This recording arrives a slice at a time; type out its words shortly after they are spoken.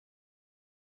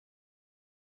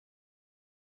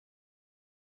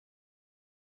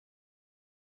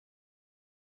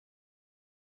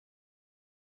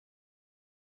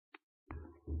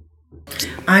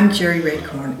I'm Jeri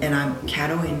Redcorn, and I'm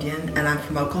Caddo Indian, and I'm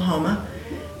from Oklahoma.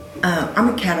 I'm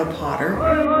a Caddo potter.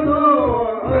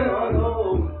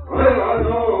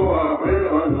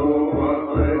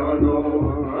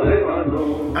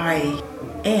 I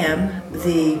am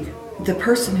the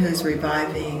person who's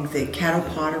reviving the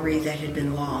Caddo pottery that had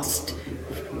been lost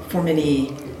for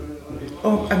many,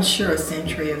 I'm sure a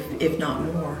century, if not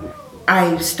more.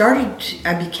 I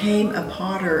became a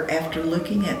potter after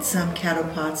looking at some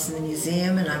Caddo pots in the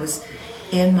museum, and I was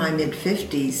in my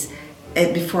mid-50s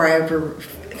before I ever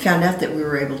found out that we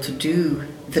were able to do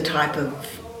the type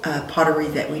of pottery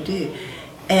that we do.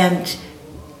 And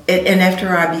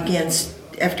after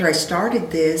I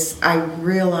started this, I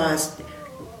realized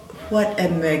what a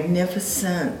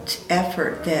magnificent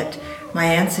effort that my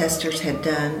ancestors had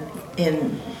done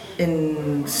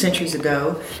in centuries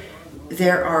ago.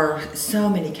 There are so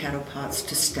many Caddo pots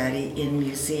to study in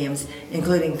museums,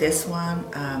 including this one,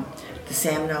 the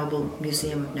Sam Noble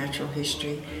Museum of Natural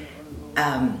History.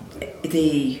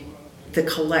 The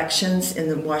collections in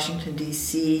the Washington,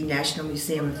 D.C. National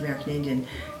Museum of the American Indian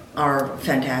are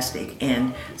fantastic,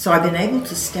 and so I've been able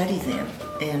to study them,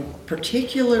 and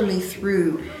particularly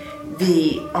through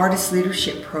the Artist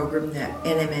Leadership Program that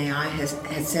NMAI has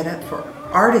set up for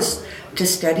artists to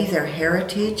study their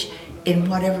heritage in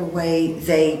whatever way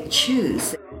they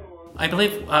choose. I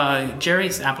believe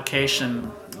Jeri's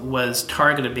application was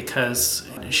targeted because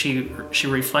she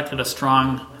reflected a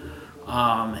strong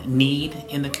need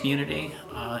in the community,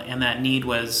 and that need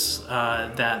was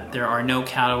that there are no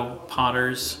Caddo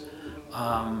potters,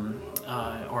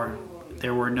 or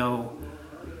there were no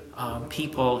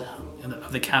people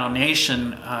of the Caddo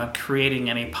Nation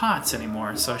creating any pots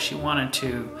anymore. So she wanted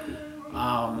to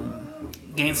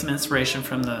gain some inspiration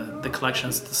from the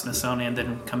collections at the Smithsonian,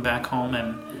 then come back home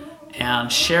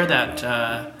and share that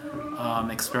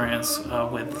experience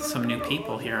with some new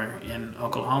people here in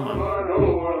Oklahoma.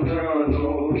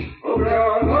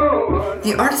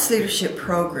 The Artist Leadership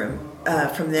Program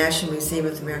from the National Museum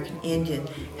of the American Indian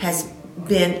has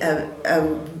been a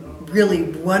really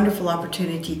wonderful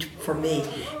opportunity for me,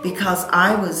 because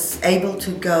I was able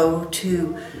to go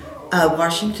to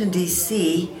Washington,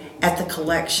 D.C. at the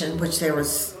collection, which there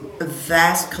was a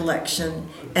vast collection,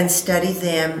 and study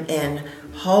them and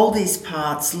hold these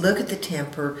pots, look at the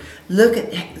temper, look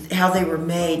at how they were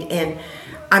made, and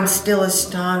I'm still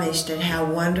astonished at how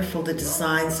wonderful the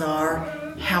designs are,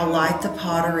 how light the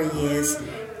pottery is,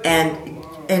 and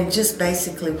just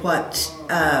basically what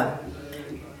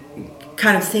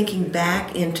kind of thinking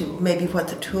back into maybe what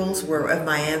the tools were of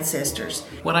my ancestors.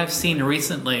 What I've seen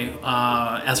recently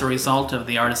as a result of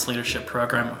the Artist Leadership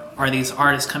Program are these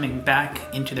artists coming back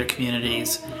into their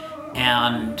communities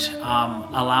and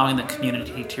allowing the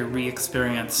community to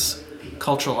re-experience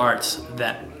cultural arts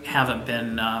that haven't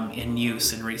been in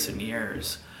use in recent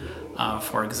years.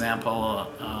 For example,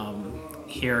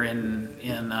 here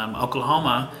in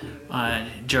Oklahoma,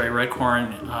 Jeri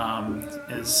Redcorn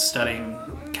is studying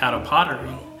Caddo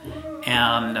pottery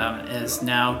and is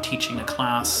now teaching a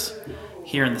class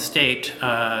here in the state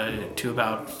to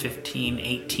about 15,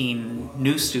 18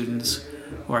 new students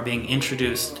who are being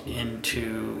introduced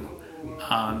into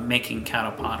making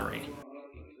Caddo pottery.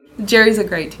 Jeri's a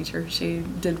great teacher. She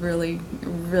did really,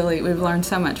 we've learned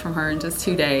so much from her in just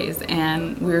 2 days,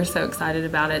 and we were so excited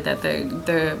about it that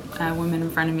the women in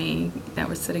front of me that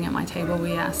were sitting at my table,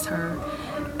 we asked Jeri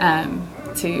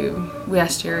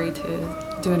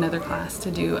to do another class, to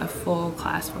do a full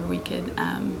class where we could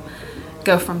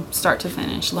go from start to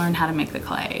finish, learn how to make the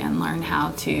clay and learn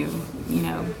how to,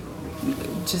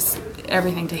 just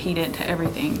everything, to heat it, to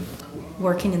everything.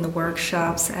 Working in the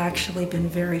workshop's actually been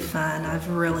very fun. I've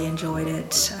really enjoyed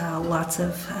it. Lots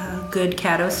of good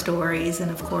Caddo stories,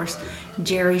 and of course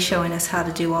Jeri showing us how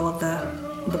to do all of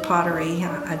the pottery.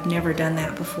 I've never done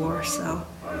that before, so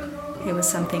it was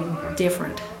something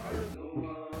different.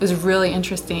 It was really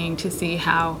interesting to see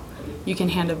how you can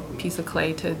hand a piece of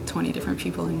clay to 20 different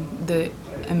people and the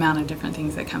amount of different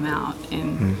things that come out.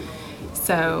 And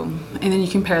so, and then you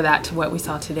compare that to what we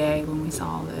saw today when we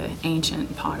saw the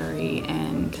ancient pottery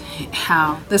and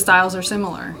how the styles are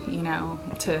similar,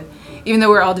 to, even though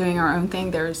we're all doing our own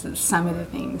thing, there's some of the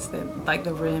things that, like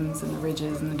the rims and the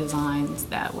ridges and the designs,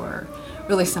 that were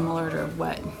really similar to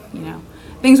what,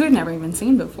 things we've never even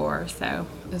seen before. So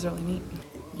it was really neat.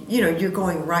 You're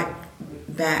going right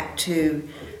back to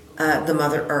the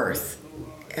Mother Earth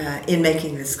in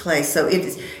making this clay. So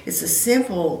it's a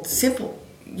simple,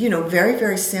 very,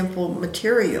 very simple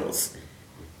materials.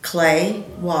 Clay,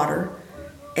 water,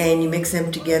 and you mix them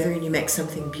together and you make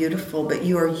something beautiful, but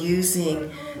you are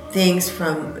using things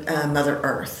from Mother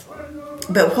Earth.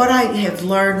 but what I have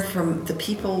learned from the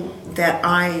people that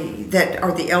are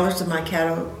the elders of my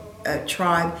Caddo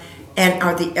tribe and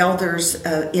are the elders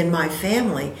in my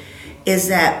family is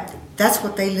that that's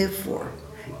what they live for.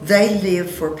 They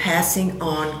live for passing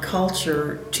on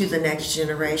culture to the next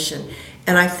generation.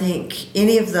 And I think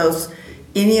any of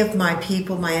my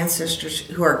people, my ancestors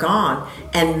who are gone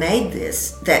and made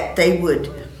this, that they would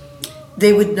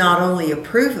not only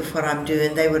approve of what I'm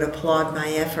doing, they would applaud my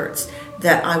efforts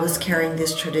that I was carrying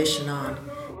this tradition on.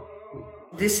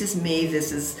 This is me.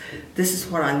 This is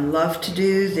what I love to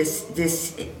do. This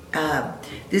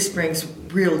brings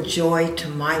real joy to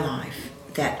my life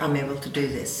that I'm able to do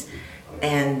this.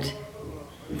 And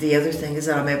the other thing is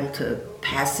that I'm able to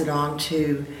pass it on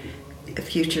to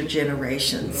future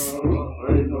generations.